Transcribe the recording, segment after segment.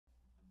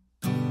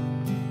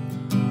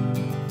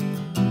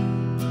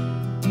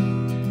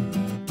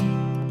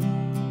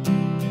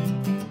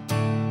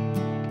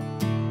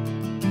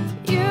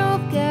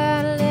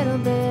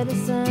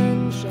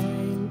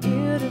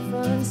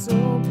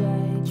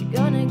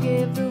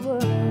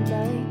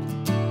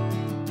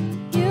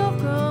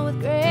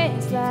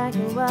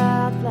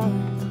wildflower,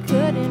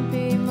 couldn't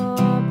be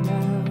more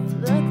proud.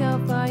 Look how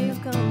far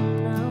you've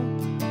come now.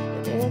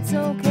 But it's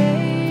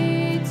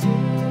okay to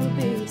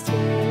be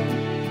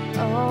scared.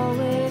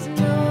 Always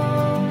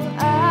know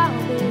I'll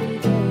be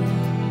there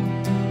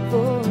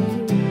for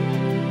you.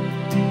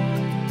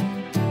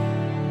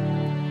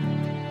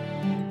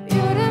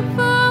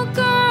 Beautiful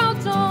girl,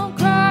 don't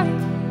cry.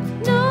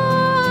 No,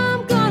 I'm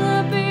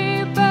gonna be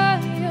by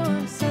your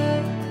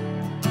side.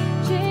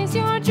 Chase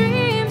your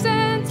dreams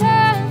and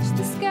touch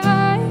the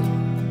sky.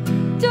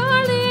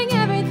 Darling,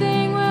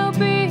 everything will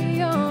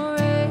be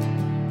alright.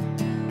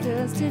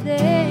 'Cause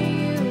today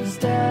you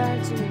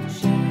start to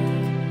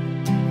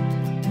shine.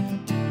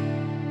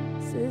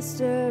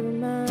 Sister of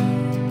mine.